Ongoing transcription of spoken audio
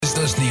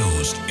business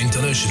news,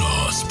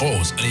 international,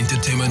 sports, and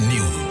entertainment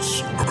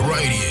news.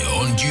 Right here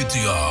on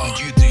GTR.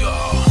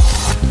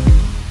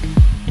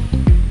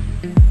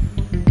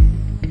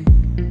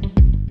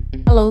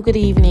 Hello, good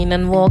evening,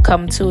 and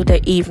welcome to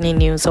the evening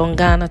news on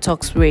Ghana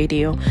Talks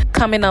Radio.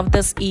 Coming up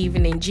this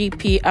evening,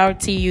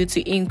 GPRTU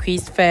to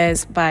increase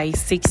fares by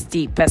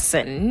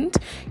 60%.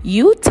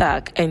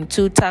 UTAG and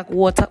TUTAG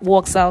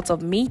walks out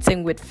of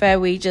meeting with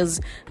Fair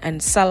Wages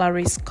and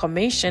Salaries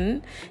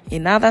Commission.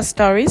 In other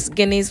stories,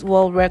 Guinness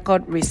World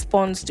Record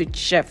responds to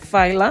Chef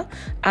Fila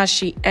as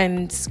she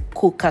ends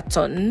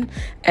cookathon,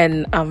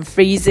 and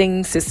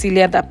freezing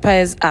Cecilia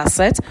Dape's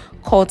asset.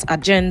 Court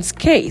adjourns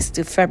case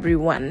to February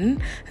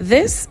 1.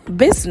 This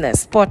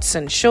business, sports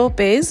and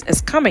showbiz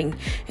is coming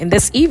in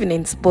this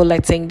evening's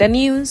bulletin. The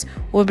news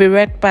will be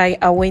read by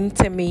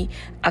Awentemi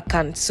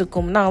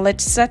Akansukum. Now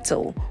let's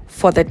settle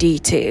for the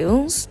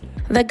details.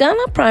 The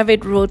Ghana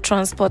Private Road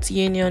Transport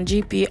Union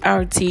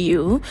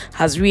GPRTU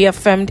has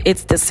reaffirmed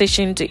its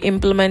decision to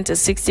implement a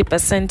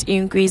 60%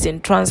 increase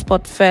in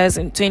transport fares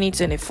in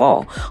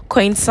 2024,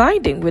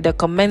 coinciding with the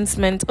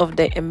commencement of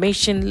the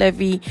emission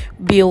levy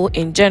bill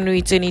in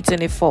January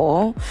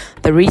 2024.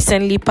 The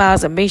recently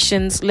passed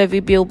emissions levy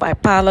bill by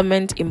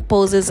Parliament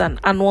imposes an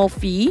annual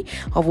fee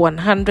of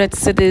 100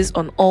 cedis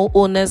on all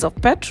owners of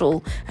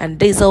petrol and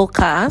diesel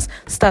cars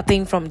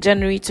starting from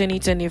January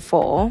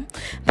 2024.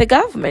 The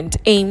government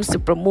aims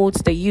to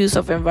promote the use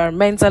of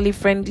environmentally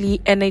friendly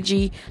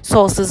energy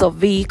sources of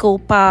vehicle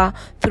power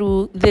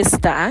through this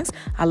tax,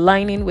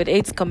 aligning with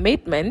its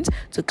commitment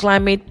to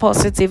climate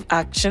positive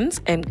actions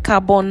and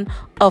carbon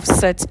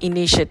offset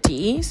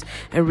initiatives.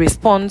 In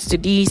response to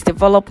these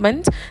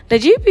developments, the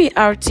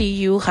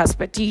GPRTU has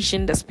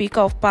petitioned the Speaker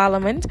of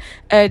Parliament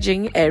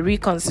urging a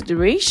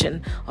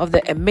reconsideration of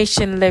the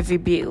emission levy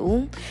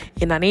bill.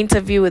 In an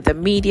interview with the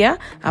media,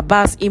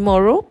 Abbas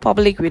Imoro,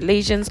 Public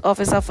Relations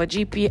Officer for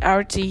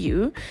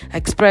GPRTU,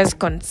 expressed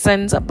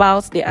concerns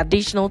about the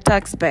additional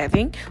tax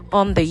burden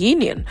on the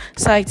union,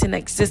 citing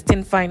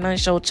existing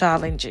financial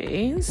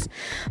challenges.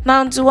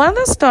 Now to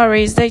other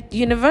stories, the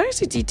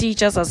University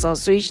Teachers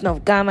Association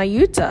of Ghana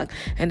UTAG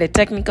and the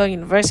Technical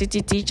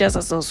University Teachers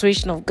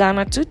Association of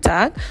Ghana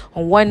TUTAG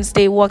on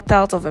Wednesday walked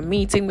out of a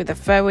meeting with the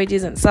Fair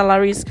Wages and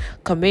Salaries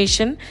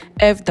Commission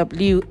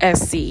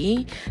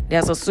FWSC. The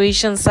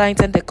association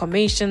cited the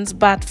commission's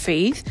bad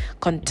faith,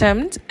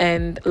 contempt,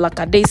 and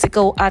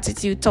lackadaisical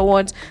attitude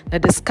towards the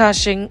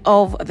discussion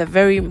of the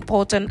very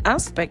important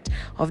aspect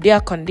of their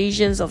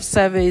conditions of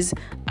service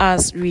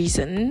as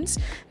reasons.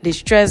 They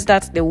stressed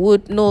that they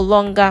would no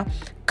longer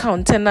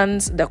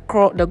countenance the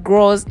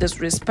gross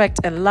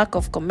disrespect and lack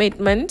of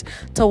commitment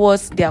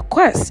towards their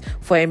quest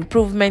for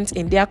improvement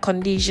in their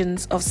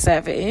conditions of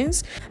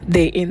service.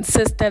 They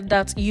insisted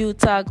that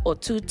UTAG or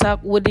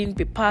TUTAG wouldn't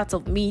be part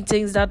of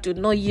meetings that do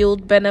not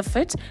yield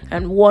benefit,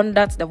 and warned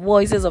that the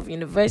voices of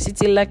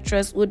university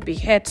lecturers would be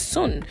heard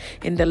soon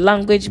in the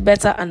language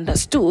better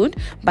understood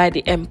by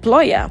the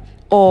employer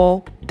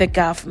or the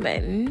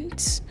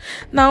government.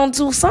 Now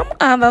to some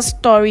other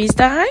stories.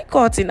 The High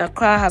Court in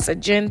Accra has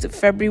adjourned to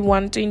February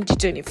 1,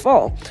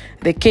 2024,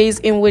 the case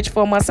in which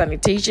former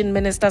Sanitation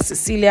Minister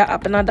Cecilia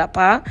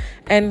Abena-Dapaah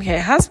and her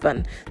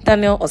husband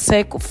Daniel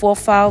Osei-Kuffour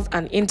filed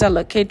an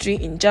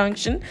interlocutory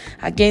injunction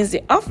against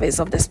the Office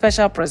of the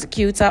Special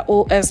Prosecutor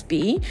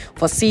OSP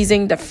for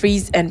seizing the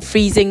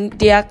freezing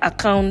their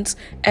accounts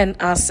and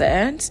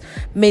assets.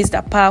 Ms.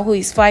 Dapaah, who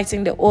is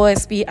fighting the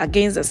OSP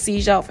against the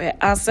seizure of her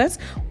assets,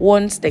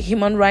 wants the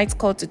Human Rights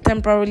Court to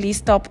temporarily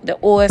stop the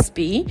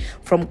OSP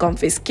from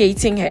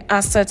confiscating her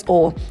assets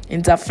or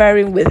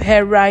interfering with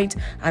her right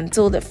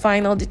until the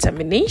final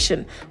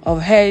determination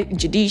of her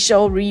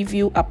judicial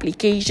review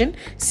application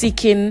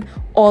seeking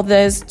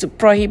orders to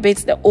prohibit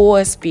the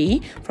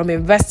OSP from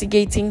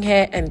investigating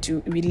her and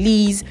to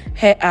release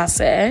her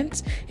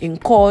assets. In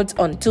court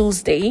on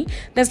Tuesday,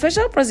 the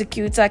Special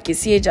Prosecutor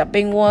Kesie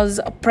Jabin was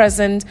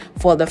present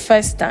for the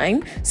first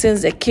time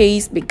since the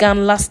case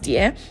began last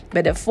year,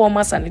 but the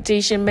former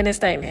Sanitation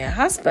Minister and her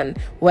husband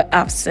were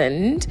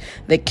absent.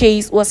 The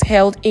case was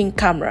held in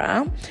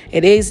camera.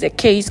 It is the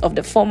case of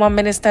the former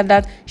minister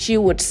that she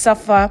would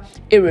suffer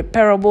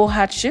irreparable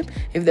hardship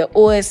if the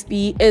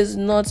OSP is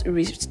not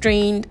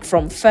restrained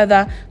from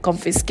further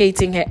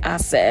confiscating her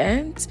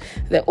assets.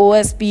 The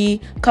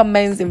OSP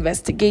commenced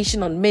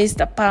investigation on Ms.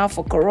 Dapaah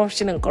for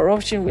corruption and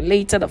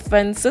corruption-related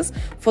offences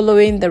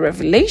following the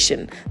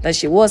revelation that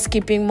she was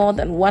keeping more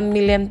than $1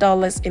 million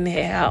in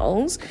her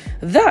house.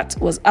 That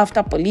was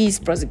after police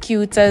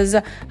prosecutors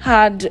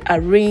had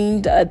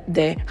arraigned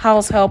the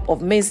house help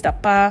of Ms.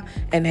 Dapaah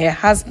and her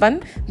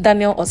husband,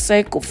 Daniel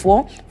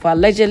Osei-Kuffour, for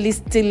allegedly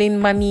stealing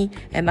money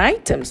and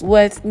items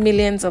worth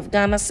millions of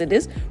Ghana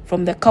cedis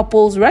from the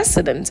couple's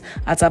residence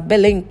at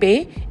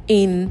Abelingpe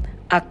in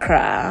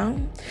Accra.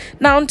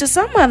 Now to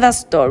some other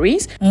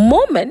stories.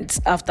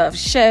 Moments after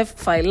Chef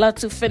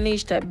Failatu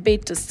finished her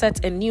bid to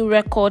set a new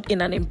record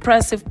in an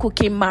impressive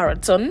cooking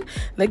marathon,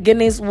 the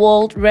Guinness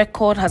World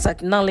Record has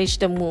acknowledged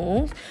the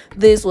move.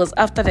 This was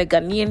after the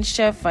Ghanaian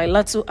chef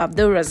Failatu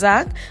Abdul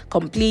Razak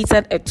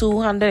completed a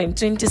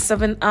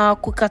 227-hour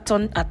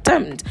cookathon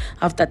attempt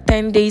after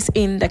 10 days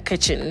in the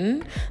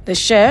kitchen. The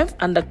chef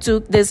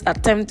undertook this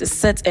attempt to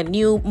set a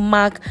new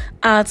mark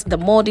at the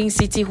Modern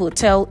City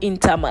Hotel in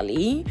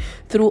Tamale.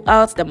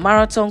 Throughout the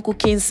marathon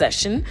cooking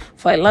session,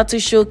 Failatu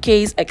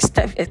showcased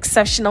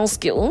exceptional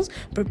skills,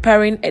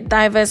 preparing a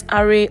diverse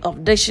array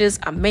of dishes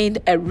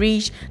amid a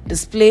rich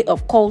display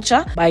of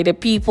culture by the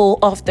people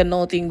of the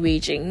northern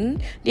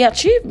region. The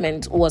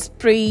achievement was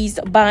praised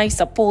by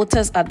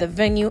supporters at the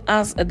venue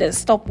as the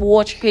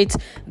stopwatch hit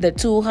the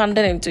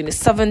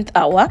 227th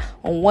hour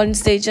on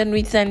Wednesday,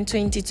 January 10,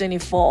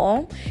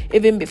 2024.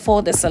 Even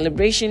before the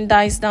celebration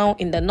dies down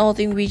in the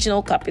northern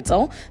regional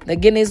capital, the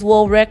Guinness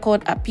World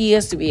Record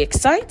appears to be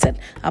excited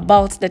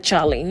about the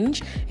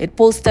challenge. It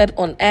posted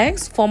on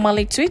X,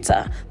 formerly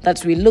Twitter,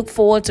 that we look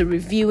forward to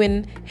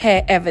reviewing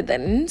her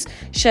evidence.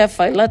 Chef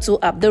Failatu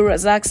Abdul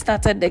Razak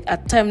started the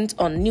attempt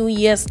on New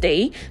Year's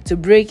Day to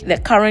break the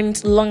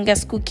current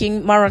longest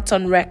cooking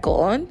marathon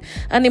record.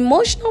 An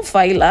emotional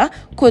Faila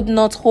could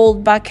not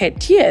hold back her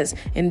tears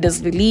in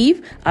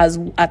disbelief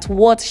at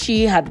what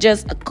she had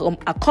just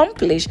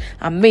accomplished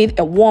and made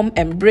a warm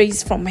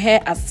embrace from her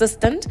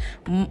assistant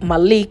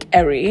Malik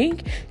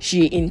Eric.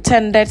 She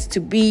intended to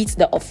beat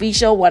the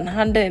official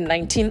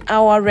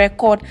 119-hour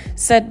record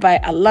set by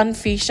Alan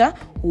Fisher,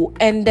 who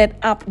ended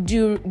up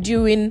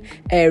during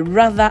a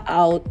rather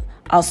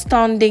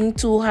outstanding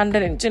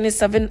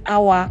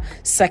 227-hour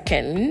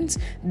seconds.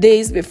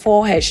 Days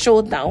before her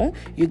showdown,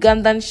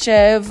 Ugandan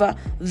chef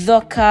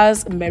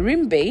Dorcas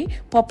Merimbe,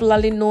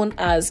 popularly known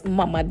as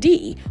Mama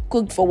D,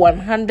 cooked for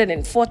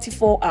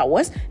 144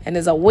 hours and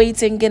is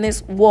awaiting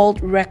Guinness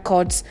World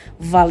Records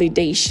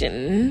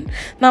validation.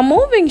 Now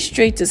moving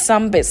straight to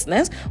some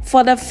business,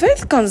 for the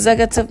fifth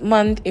consecutive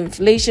month,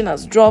 inflation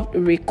has dropped,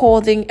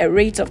 recording a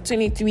rate of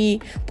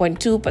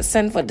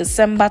 23.2% for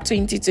December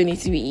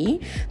 2023.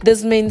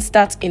 This means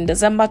that in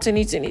December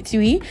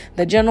 2023,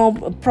 the general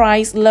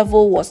price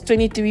level was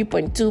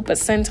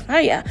 23.2%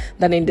 higher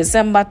than in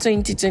December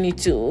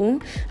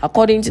 2022.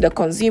 According to the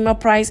Consumer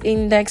Price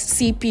Index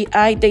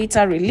CPI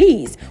data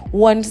released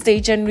Wednesday,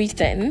 January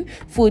 10,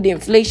 food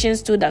inflation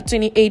stood at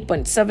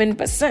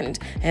 28.7%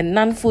 and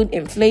non-food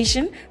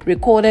inflation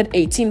recorded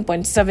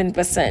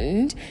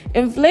 18.7%.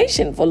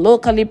 Inflation for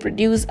locally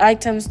produced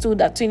items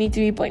stood at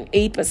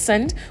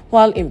 23.8%,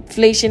 while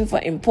inflation for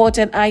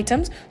imported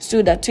items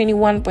stood at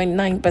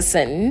 21.9%.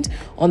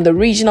 On the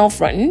regional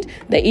front,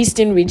 the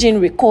Eastern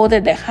region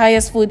recorded the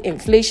highest food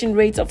inflation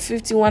rate of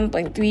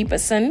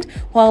 51.3%,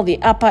 while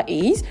the Upper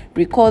East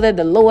recorded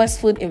the lowest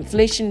food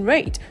inflation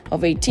rate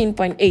of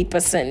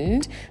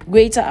 18.8%.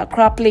 Greater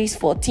Accra placed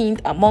 14th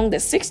among the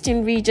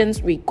 16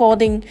 regions,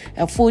 recording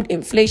a food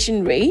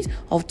inflation rate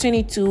of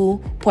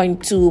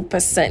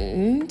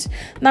 22.2%.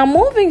 Now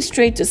moving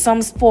straight to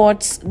some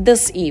sports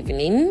this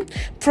evening,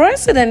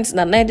 President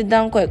Nana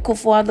Danko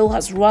Akufo-Addo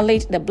has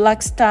rallied the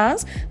Black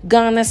Stars,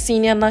 Ghana's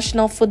senior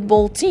national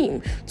football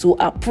team, to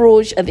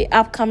approach the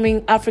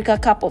upcoming Africa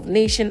Cup of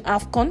Nations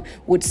AFCON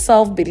with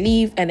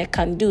self-belief and a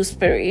can-do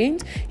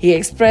spirit. He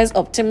expressed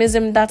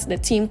optimism that the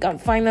team can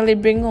finally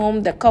bring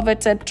home the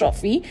coveted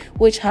trophy,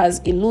 which has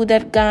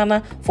eluded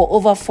Ghana for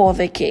over 4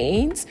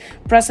 decades.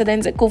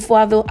 President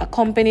Akufo-Addo,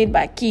 accompanied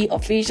by key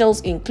officials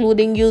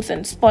including Youth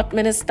and Sport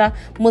Minister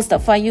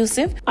Mustafa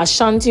Yusuf,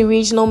 Ashanti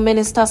Regional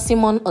Minister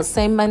Simon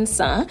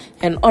Osei-Mensah,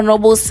 and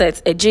Honorable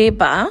Seth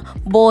Ejeba,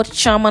 Board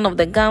Chairman of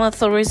the Ghana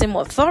Tourism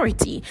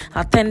Authority,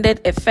 attended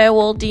a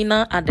farewell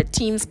dinner at the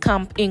team's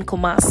camp in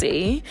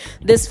Kumasi.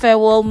 This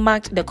farewell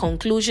marked the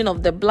conclusion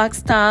of the Black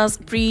Stars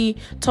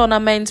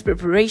pre-tournament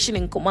preparation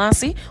in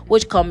Kumasi,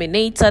 which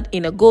culminated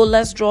in a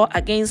goalless draw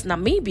against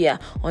Namibia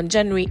on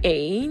January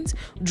 8.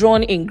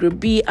 Drawn in Group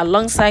B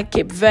alongside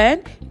Cape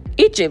Verde,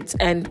 Egypt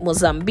and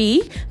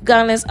Mozambique,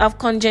 Ghana's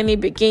AFCON journey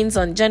begins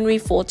on January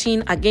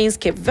 14 against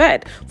Cape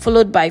Verde,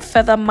 followed by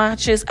further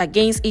matches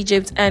against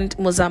Egypt and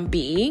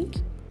Mozambique.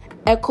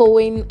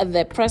 Echoing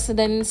the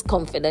president's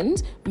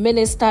confidence,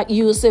 Minister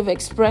Yusuf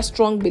expressed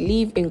strong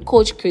belief in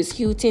coach Chris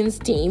Hughton's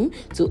team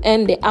to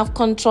end the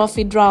AFCON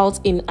trophy drought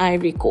in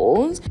Ivory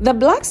Coast. The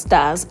Black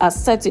Stars are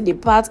set to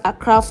depart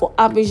Accra for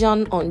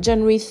Abidjan on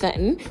January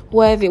 10,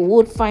 where they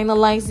would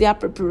finalize their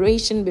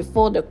preparation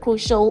before the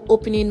crucial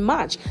opening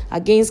match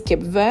against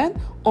Cape Verde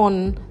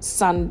on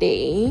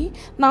Sunday.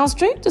 Now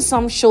straight to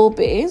some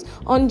showbiz.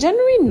 On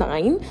January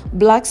 9,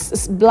 Black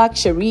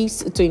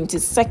Sherif's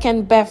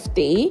 22nd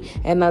birthday,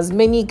 and as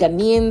many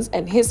Ghanaians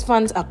and his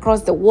fans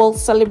across the world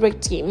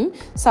celebrate him,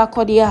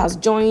 Sarkodie has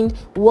joined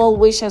well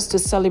wishers to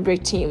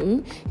celebrate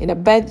him. In a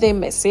birthday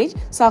message,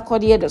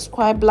 Sarkodie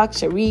described Black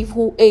Sherif,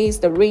 who is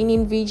the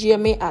reigning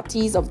VGMA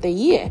Artist of the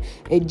Year,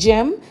 a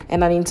gem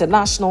and an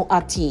international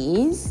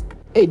artist.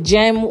 A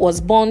gem was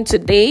born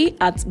today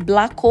at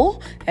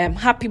Blacko.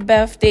 Happy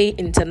birthday,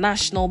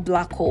 International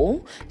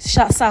Blacko.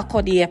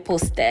 Sarkodie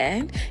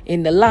posted.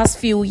 In the last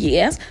few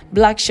years,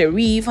 Black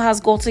Sherif has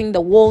gotten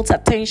the world's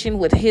attention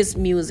with his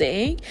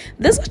music.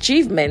 This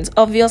achievement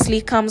obviously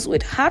comes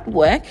with hard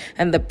work,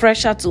 and the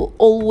pressure to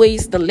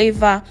always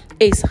deliver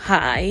is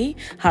high.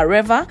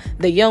 However,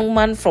 the young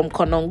man from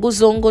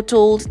Konongo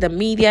told the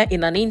media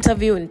in an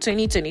interview in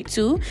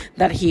 2022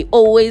 that he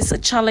always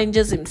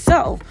challenges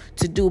himself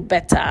to do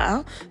better.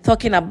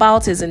 Talking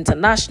about his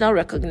international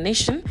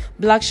recognition,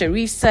 Black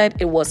Sherif said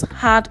it was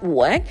hard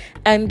work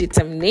and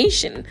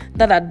determination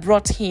that had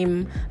brought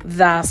him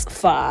thus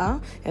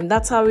far. And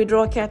that's how we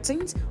draw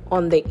curtains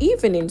on the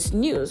evening's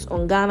news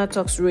on Ghana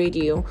Talks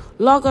Radio.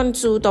 Log on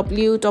to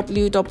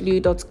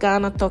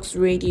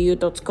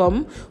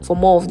www.GhanaTalksRadio.com for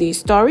more of these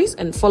stories,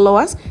 and follow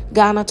us,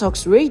 Ghana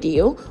Talks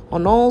Radio,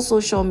 on all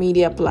social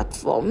media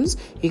platforms.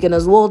 You can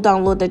as well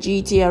download the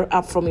GTR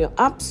app from your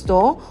App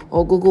Store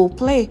or Google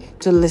Play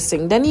to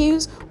listen. The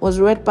news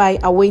was read by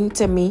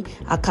Awentemi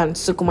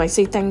Akansukum. I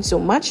say thanks so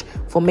much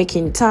for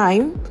making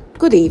time.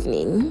 Good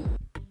evening.